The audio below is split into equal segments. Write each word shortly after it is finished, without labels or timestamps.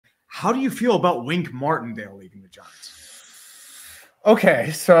How do you feel about Wink Martindale leaving the Giants?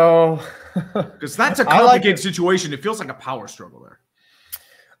 Okay, so because that's a complicated situation. It feels like a power struggle there.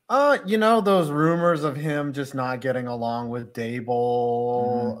 You know, those rumors of him just not getting along with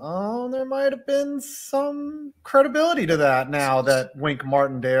Daboll. Oh, there might have been some credibility to that now that Wink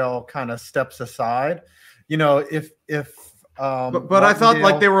Martindale kind of steps aside. You know, but I thought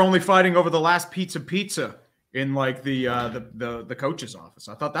like they were only fighting over the last pizza in like the coach's office.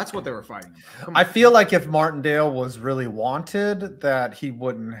 I thought that's what they were fighting about. I feel like if Martindale was really wanted, that he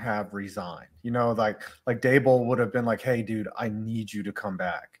wouldn't have resigned. You know, like Daboll would have been like, "Hey, dude, I need you to come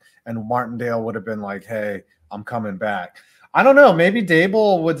back," and Martindale would have been like, "Hey, I'm coming back." I don't know. Maybe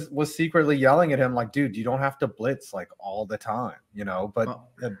Daboll was secretly yelling at him like, "Dude, you don't have to blitz like all the time," you know. But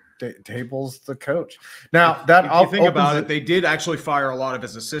Daboll's the coach. Now that if you think about it, they did actually fire a lot of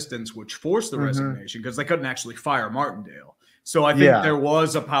his assistants, which forced the resignation because they couldn't actually fire Martindale. So I think there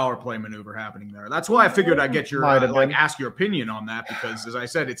was a power play maneuver happening there. That's why I figured I'd get your ask your opinion on that because, as I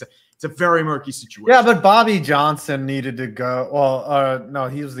said, it's a very murky situation. Yeah, but Bobby Johnson needed to go. Well, no,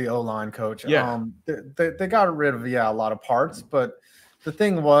 he was the O-line coach. Yeah, they got rid of a lot of parts, but the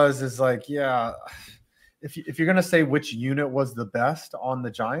thing is like, yeah, if you're gonna say which unit was the best on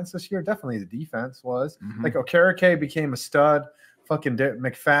the Giants this year, definitely the defense was. Like Okereke became a stud. Fucking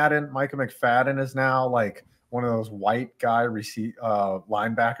Micah McFadden is now like one of those white guy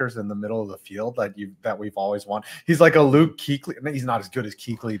linebackers in the middle of the field that we've always wanted. He's like a Luke Kuechly. He's not as good as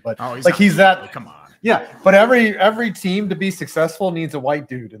Kuechly, but he's that. Come on. Yeah, but every team to be successful needs a white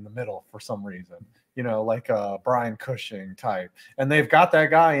dude in the middle for some reason. You know, like a Brian Cushing type, and they've got that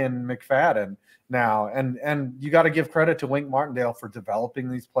guy in McFadden now. And you got to give credit to Wink Martindale for developing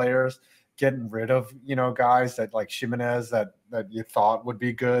these players, getting rid of, you know, guys that like Jimenez that you thought would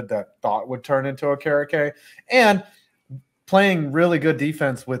be good, that thought would turn into a Okereke, and playing really good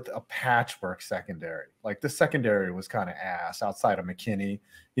defense with a patchwork secondary. Like the secondary was kind of ass outside of McKinney,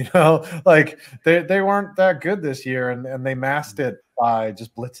 you know, like they weren't that good this year, and they masked it by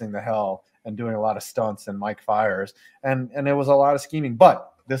just blitzing the hell and doing a lot of stunts and Mike Fires, and it was a lot of scheming.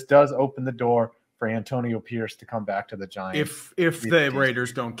 But this does open the door for Antonio Pierce to come back to the Giants. If the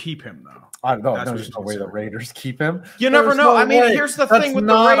Raiders don't keep him, though. I don't know. There's no way the Raiders keep him. You never know. I mean, here's the thing with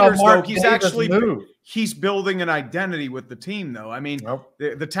the Raiders, though. He's building an identity with the team, though. I mean,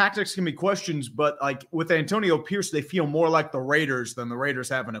 the tactics can be questions, but like with Antonio Pierce, they feel more like the Raiders than the Raiders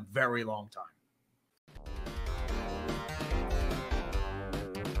have in a very long time.